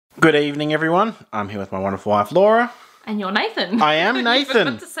Good evening, everyone. I'm here with my wonderful wife, Laura. And you're Nathan. I am Nathan. You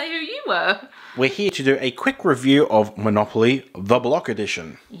forgot to say who you were. We're here to do a quick review of Monopoly The Block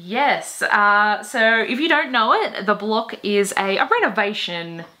Edition. Yes. So if you don't know it, The Block is a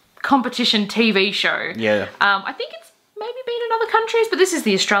renovation competition TV show. Yeah. I think it's maybe been in other countries, but this is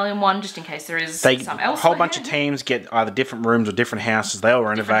the Australian one, just in case there is some else. A whole bunch of teams get either different rooms or different houses. They all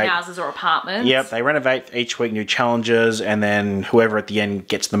renovate. Different houses or apartments. Yep, they renovate each week, new challenges, and then whoever at the end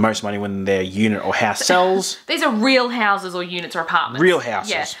gets the most money when their unit or house sells. These are real houses or units or apartments. Real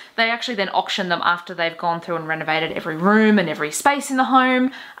houses. Yeah. They actually then auction them after they've gone through and renovated every room and every space in the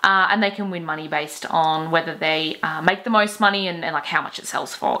home, and they can win money based on whether they make the most money and like how much it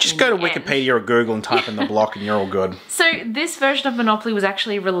sells for. Just go to Wikipedia or Google and type in The Block and you're all good. So this version of Monopoly was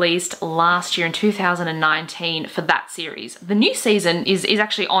actually released last year in 2019 for that series. The new season is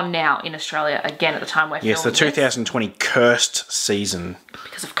actually on now in Australia again at the time we're filming Yes, the 2020 cursed season.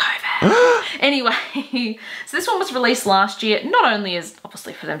 because of COVID. Anyway, so this one was released last year, not only as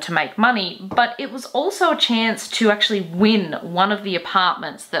obviously for them to make money, but it was also a chance to actually win one of the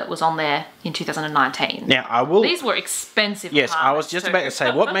apartments that was on there in 2019. Now, I will... These were expensive Yes, I was just about to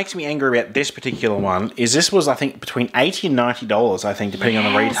say, what makes me angry about this particular one is this was, I think, between $80 and $90, I think, depending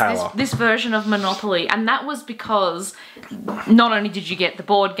on the retailer. This version of Monopoly, and that was because not only did you get the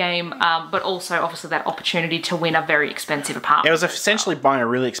board game, but also obviously that opportunity to win a very expensive apartment. It was essentially buying a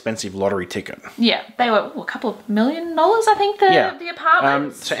really expensive lottery ticket. Yeah, they were a couple of $1 million, I think, the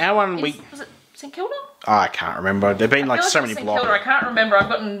apartments. So our one, was it St Kilda? Oh, I can't remember. There've been like so many St blocks. Kilda, I can't remember. I've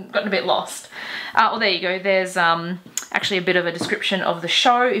gotten a bit lost. Well, there you go. There's actually a bit of a description of the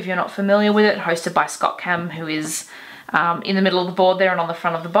show if you're not familiar with it. Hosted by Scott Cam, who is in the middle of the board there and on the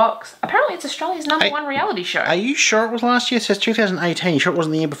front of the box. Apparently, it's Australia's #1 reality show. Are you sure it was last year? It says 2018. You sure it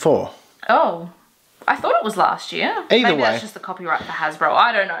wasn't the year before? Oh. I thought it was last year. Either Maybe way. that's just the copyright for Hasbro.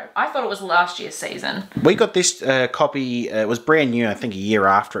 I don't know. I thought it was last year's season. We got this copy, it was brand new, I think a year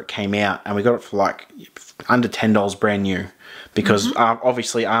after it came out, and we got it for like under $10 brand new. Because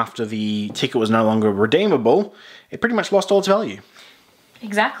obviously after the ticket was no longer redeemable, it pretty much lost all its value.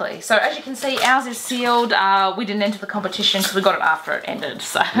 Exactly. So as you can see, ours is sealed. We didn't enter the competition because we got it after it ended.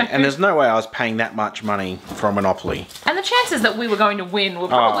 So. And there's no way I was paying that much money for a Monopoly. And the chances that we were going to win were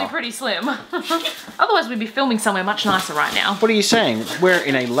probably pretty slim. Otherwise, we'd be filming somewhere much nicer right now. What are you saying? We're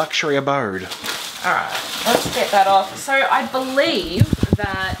in a luxury abode. Alright, let's get that off. So I believe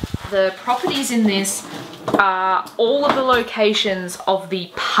that the properties in this are all of the locations of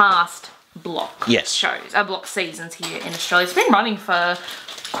the past block shows, block seasons here in Australia. It's been running for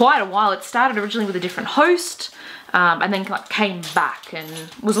quite a while. It started originally with a different host, and then like came back and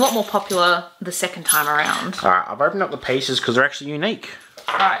was a lot more popular the second time around. Alright, I've opened up the pieces because they're actually unique.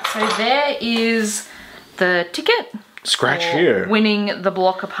 Alright, so there is the ticket. Scratch here. Winning the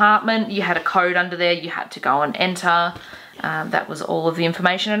block apartment. You had a code under there you had to go and enter. That was all of the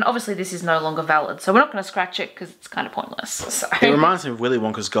information, and obviously this is no longer valid, so we're not going to scratch it because it's kind of pointless. So. It reminds me of Willy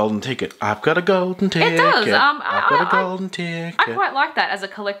Wonka's golden ticket. I've got a golden ticket. It does. I've got a golden ticket. I quite like that as a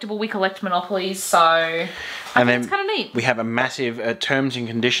collectible. We collect Monopolies, so I think it's kind of neat. We have a massive terms and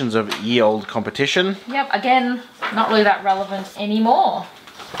conditions of ye-old competition. Yep, again, not really that relevant anymore.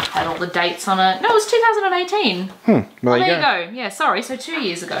 Had all the dates on it. No, it was 2018. Well, there you go. Yeah, sorry, so 2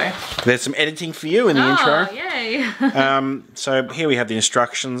 years ago. There's some editing for you in the intro. Yay. So here we have the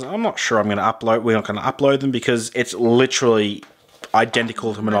instructions. I'm not sure we're not going to upload them because it's literally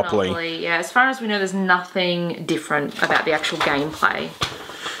identical to Monopoly. Yeah, as far as we know, there's nothing different about the actual gameplay.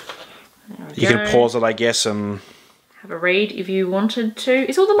 You can pause it, I guess, and have a read if you wanted to.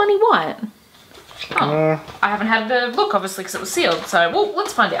 Is all the money white? Oh, I haven't had a look, obviously, because it was sealed. So, well,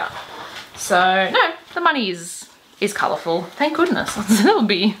 let's find out. So, no, the money is colourful. Thank goodness. It'd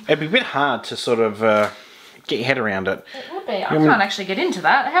be a bit hard to sort of get your head around it. It would be. I can't actually get into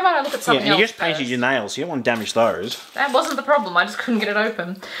that. How about I look at something else? You just painted your nails. You don't want to damage those. That wasn't the problem. I just couldn't get it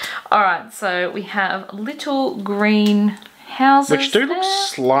open. All right, so we have little green houses. Which do look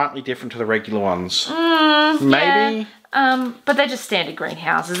slightly different to the regular ones. Maybe. Yeah. But they're just standard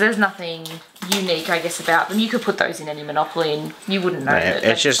greenhouses. There's nothing unique, I guess, about them. You could put those in any Monopoly and you wouldn't know that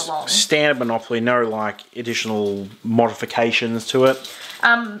it's just standard Monopoly, no like additional modifications to it.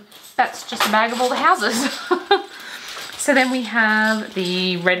 That's just a bag of all the houses. So then we have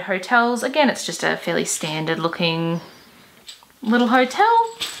the red hotels. Again, it's just a fairly standard looking little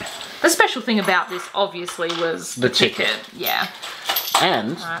hotel. The special thing about this, obviously, was the ticket. Yeah.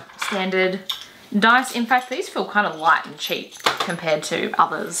 And standard dice. In fact, these feel kind of light and cheap compared to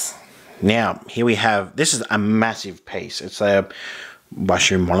others. Now, here we have, this is a massive piece. It's a I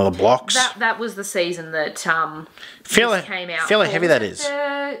assume one of the blocks. That was the season that came out. Feel how heavy that is.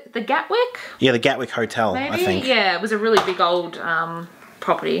 The Gatwick? Yeah, the Gatwick Hotel, maybe? I think. Yeah, it was a really big old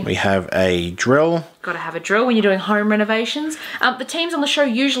property. We have a drill. Got to have a drill when you're doing home renovations. The teams on the show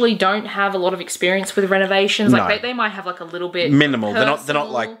usually don't have a lot of experience with renovations. Like they might have like a little bit minimal. Personal. They're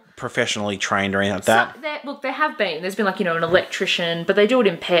not like professionally trained or anything like that. Look, there have been. There's been like, an electrician, but they do it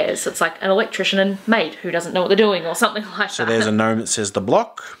in pairs. So it's like an electrician and mate who doesn't know what they're doing or something like that. So there's a gnome that says the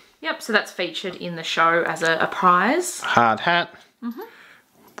block. Yep, so that's featured in the show as a prize. Hard hat.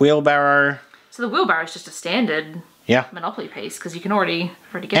 Wheelbarrow. So the wheelbarrow is just a standard Monopoly piece because you can already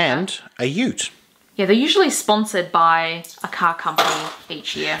get that. And a ute. Yeah, they're usually sponsored by a car company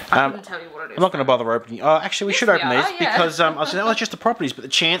each year. I couldn't tell you what it is. I'm not going to bother opening. Oh, actually, we should open these because I was saying, it's just the properties, but the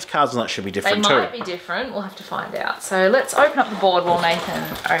chance cards and that should be different too. They might be different. We'll have to find out. So let's open up the board while Nathan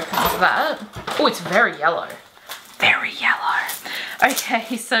opens that. Oh, it's very yellow. Very yellow.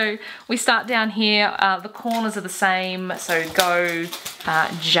 Okay, so we start down here. The corners are the same. So go,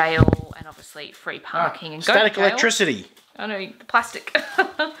 jail, and obviously free parking. And go static jail. Electricity. Oh no, plastic.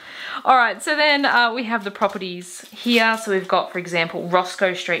 All right, so then we have the properties here. So we've got, for example,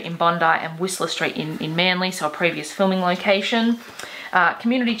 Roscoe Street in Bondi and Whistler Street in Manly, so a previous filming location.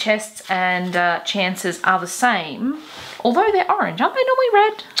 Community chests and chances are the same, although they're orange. Aren't they normally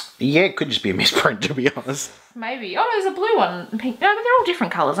red? Yeah, it could just be a misprint, to be honest. Maybe. Oh, there's a blue one. Pink. No, but they're all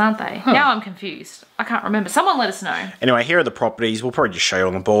different colours, aren't they? Huh. Now I'm confused. I can't remember. Someone let us know. Anyway, here are the properties. We'll probably just show you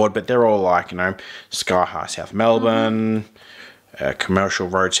on the board, but they're all like, Sky High South Melbourne, Commercial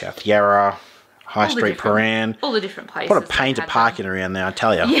Road South Yarra, High Street Paran. All the different places. What a pain to parking around there, I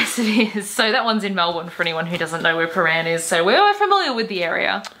tell you. Yes, it is. So that one's in Melbourne for anyone who doesn't know where Paran is. So we're familiar with the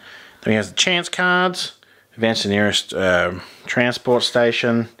area. Then we have the chance cards. Advance to the nearest transport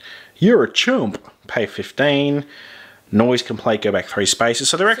station. You're a chump. Pay 15. Noise complaint, go back 3 spaces.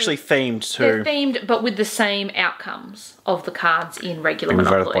 So they're actually themed too. They're themed, but with the same outcomes of the cards in regular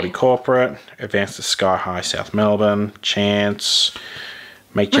Monopoly. Inverted Body Corporate. Advance to Sky High South Melbourne. Chance.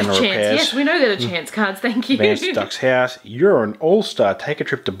 Make general repairs. Yes, we know they're the chance cards. Thank you. Advance to Duck's House. You're an all-star. Take a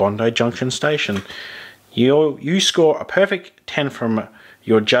trip to Bondi Junction Station. You score a perfect 10 from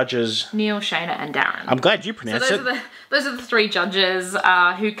your judges. Neil, Shayna and Darren. I'm glad you pronounced it. Those are the 3 judges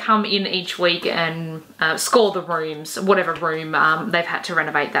who come in each week and score the rooms, whatever room they've had to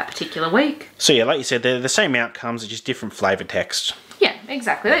renovate that particular week. So yeah, like you said, they're the same outcomes, just different flavour text. Yeah,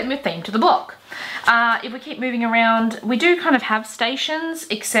 exactly. They're themed to the block. If we keep moving around, we do kind of have stations,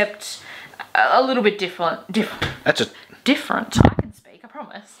 except a little bit different. Different. I can speak, I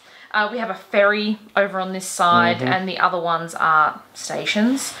promise. We have a ferry over on this side, and the other ones are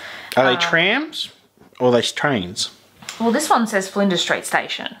stations. Are they trams or are they trains? Well, this one says Flinders Street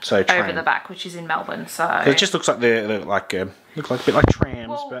Station over the back, which is in Melbourne. So it just looks like they're like a bit like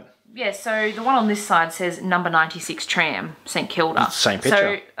trams, but yeah. So the one on this side says number 96 tram, St Kilda. It's the same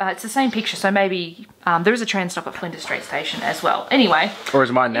picture. So it's the same picture. So maybe there is a tram stop at Flinders Street Station as well. Anyway, or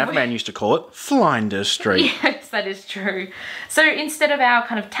as my navman used to call it, Flinders Street. Yes, that is true. So instead of our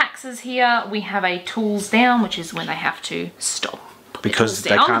kind of taxes here, we have a tools down, which is when they have to stop. Because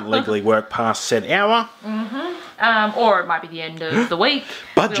they can't legally work past said hour. Or it might be the end of the week.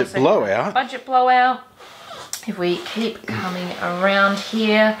 Budget blowout. Budget blowout. If we keep coming around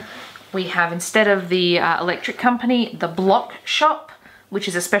here, we have, instead of the electric company, the Block Shop, which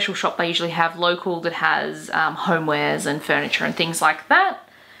is a special shop they usually have local that has homewares and furniture and things like that.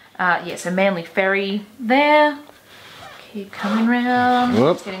 Yeah, so Manly Ferry there. Keep coming around.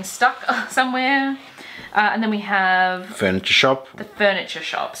 It's getting stuck somewhere. And then we have furniture shop. The furniture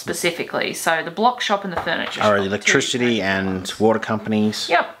shop specifically. So the Block Shop and the furniture shop. Are the electricity and water companies.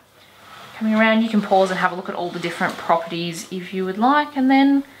 Yep. Coming around, you can pause and have a look at all the different properties if you would like. And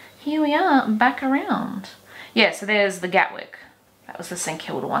then here we are, back around. Yeah, so there's the Gatwick. That was the St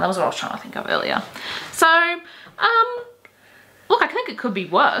Kilda one. That was what I was trying to think of earlier. So, look, I think it could be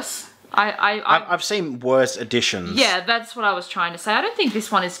worse. I've seen worse editions. Yeah, that's what I was trying to say. I don't think this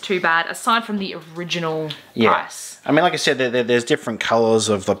one is too bad, aside from the original price. I mean, like I said, there's different colours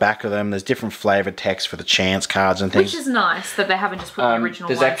of the back of them. There's different flavoured text for the chance cards and things. Which is nice that they haven't just put the original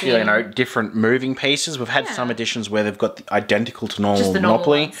There's ones actually, in. different moving pieces. We've had some editions where they've got the identical to normal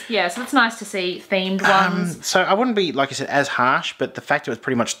Monopoly. Ones. Yeah, so it's nice to see themed ones. So I wouldn't be, like I said, as harsh, but the fact it was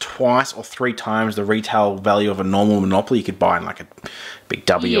pretty much twice or 3 times the retail value of a normal Monopoly you could buy in like a Big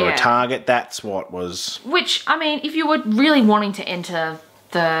W or a Target, that's what was... Which, I mean, if you were really wanting to enter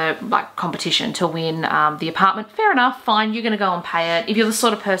the competition to win the apartment, fair enough, fine, you're going to go and pay it. If you're the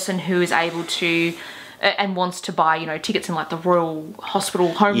sort of person who is able to and wants to buy, you know, tickets in like the Royal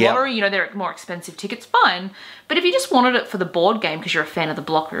Hospital Home Lottery, you know, they're more expensive tickets, fine. But if you just wanted it for the board game because you're a fan of the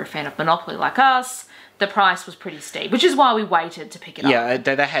block or you're a fan of Monopoly like us, the price was pretty steep, which is why we waited to pick it up. Yeah,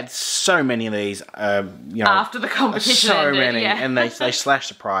 they had so many of these, you know. After the competition so ended, many, and they slashed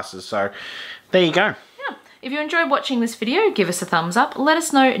the prices, so there you go. If you enjoyed watching this video, give us a thumbs up. Let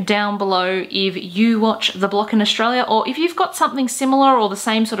us know down below if you watch The Block in Australia or if you've got something similar or the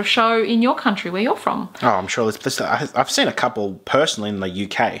same sort of show in your country where you're from. Oh, I'm sure I've seen a couple personally in the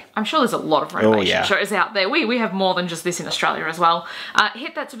UK. I'm sure there's a lot of renovation shows out there. We have more than just this in Australia as well.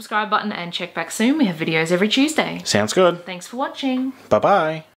 Hit that subscribe button and check back soon. We have videos every Tuesday. Sounds good. Thanks for watching. Bye-bye.